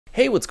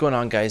Hey, what's going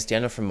on guys?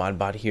 Daniel from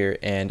ModBot here,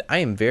 and I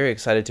am very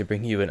excited to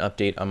bring you an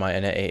update on my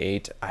Anet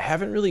A8. I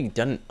haven't really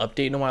done an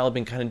update in a while. I've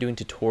been kind of doing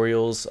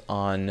tutorials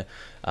on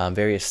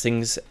various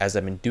things as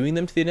I've been doing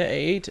them to the Anet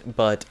A8,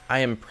 but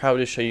I am proud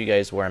to show you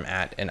guys where I'm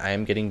at, and I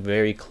am getting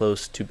very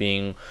close to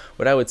being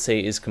what I would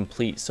say is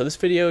complete. So this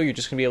video, you're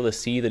just going to be able to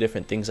see the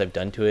different things I've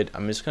done to it.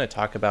 I'm just going to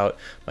talk about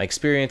my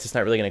experience. It's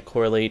not really going to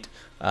correlate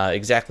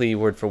exactly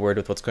word for word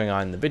with what's going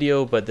on in the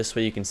video, but this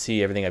way you can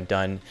see everything I've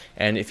done.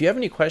 And if you have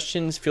any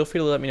questions, feel free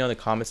to let me know in the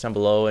comments down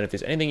below, and if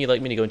there's anything you'd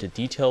like me to go into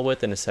detail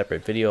with in a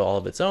separate video all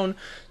of its own,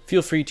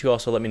 feel free to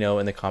also let me know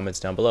in the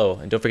comments down below,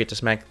 and don't forget to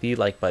smack the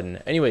like button.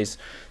 Anyways,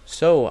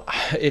 so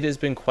it has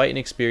been quite an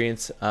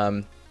experience.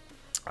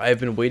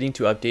 I've been waiting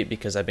to update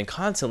because I've been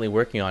constantly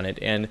working on it,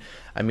 and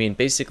I mean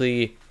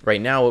basically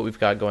right now what we've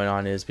got going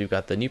on is we've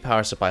got the new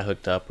power supply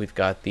hooked up, we've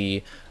got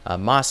the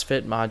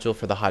MOSFET module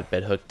for the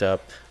hotbed hooked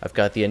up, I've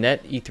got the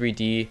Anet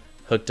E3d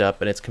hooked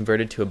up and it's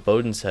converted to a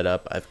Bowden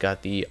setup, I've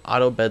got the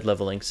auto bed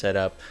leveling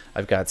setup,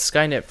 I've got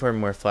Skynet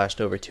firmware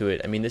flashed over to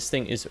it. I mean, this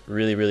thing is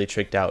really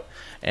tricked out,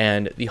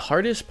 and the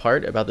hardest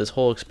part about this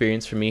whole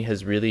experience for me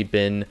has really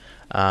been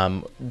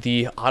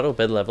the auto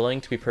bed leveling,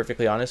 to be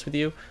perfectly honest with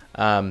you.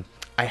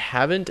 I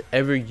haven't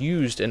ever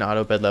used an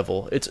auto bed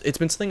level. It's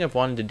been something I've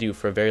wanted to do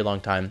for a very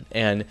long time,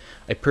 and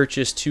I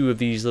purchased two of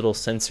these little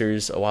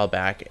sensors a while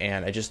back,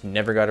 and I just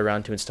never got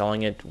around to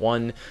installing it.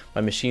 One,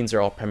 my machines are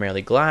all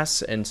primarily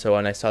glass, and so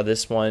when I saw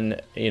this one,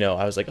 you know,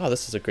 I was like, oh,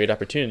 this is a great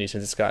opportunity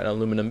since it's got an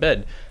aluminum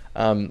bed.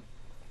 On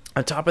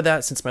top of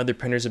that, since my other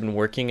printers have been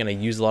working and I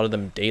use a lot of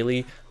them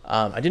daily,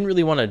 I didn't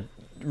really want to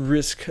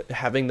risk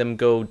having them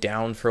go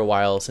down for a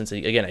while, since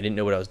again I didn't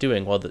know what I was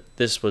doing. Well,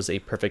 this was a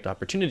perfect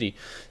opportunity,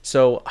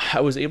 so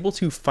I was able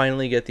to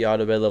finally get the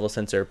auto bed level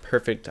sensor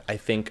perfect, I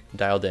think,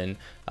 dialed in.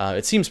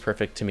 It seems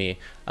perfect to me,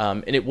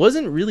 and it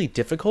wasn't really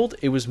difficult.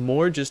 It was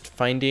more just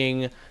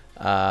finding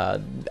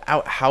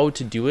out how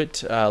to do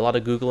it. A lot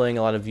of Googling,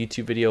 a lot of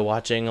YouTube video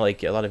watching,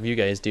 like a lot of you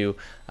guys do.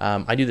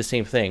 I do the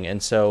same thing,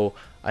 and so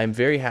I'm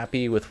very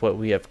happy with what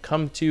we have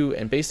come to,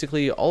 and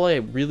basically all I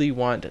really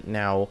want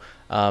now,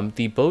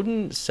 the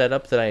Bowden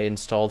setup that I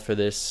installed for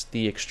this,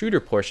 the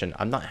extruder portion,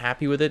 I'm not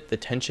happy with it. The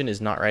tension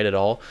is not right at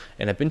all,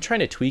 and I've been trying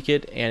to tweak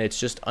it, and it's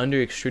just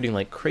under extruding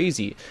like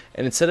crazy.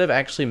 And instead of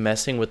actually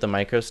messing with the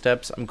micro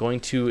steps, I'm going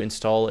to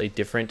install a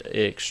different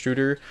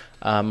extruder.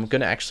 I'm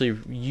going to actually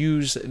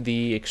use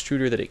the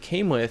extruder that it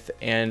came with,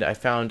 and I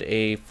found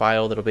a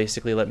file that'll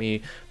basically let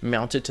me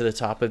mount it to the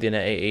top of the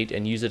Anet A8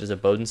 and use it as a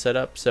Bowden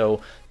setup.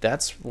 So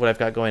that's what I've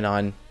got going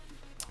on.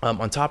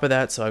 On top of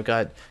that, so I've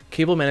got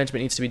cable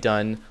management needs to be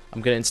done.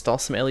 I'm going to install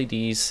some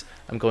LEDs.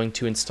 I'm going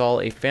to install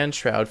a fan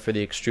shroud for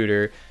the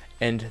extruder,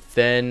 and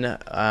then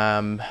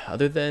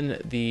other than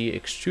the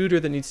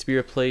extruder that needs to be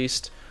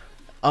replaced,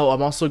 oh,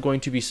 I'm also going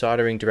to be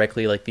soldering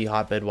directly like the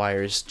hotbed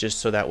wires, just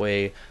so that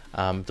way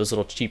those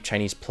little cheap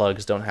Chinese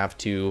plugs don't have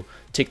to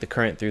take the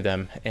current through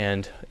them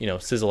and, you know,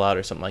 sizzle out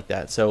or something like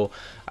that. So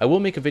I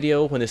will make a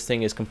video when this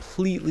thing is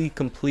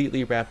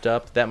completely wrapped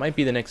up. That might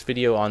be the next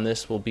video on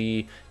this, will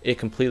be it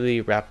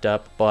completely wrapped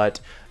up, but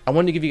I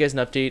wanted to give you guys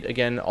an update.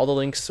 Again, all the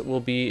links will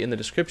be in the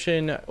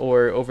description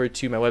or over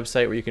to my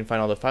website where you can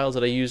find all the files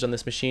that I used on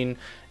this machine.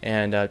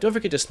 And don't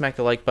forget to smack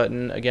the like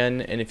button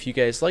again. And if you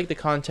guys like the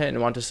content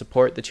and want to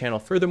support the channel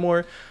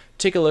furthermore,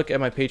 take a look at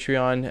my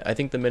Patreon. I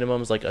think the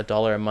minimum is like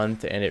 $1 a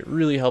month, and it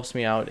really helps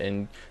me out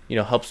and, you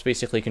know, helps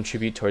basically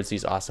contribute towards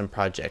these awesome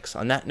projects.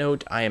 On that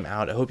note, I am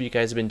out. I hope you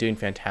guys have been doing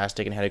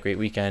fantastic and had a great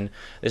weekend.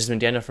 This has been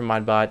Daniel from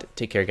ModBot.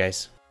 Take care,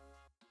 guys.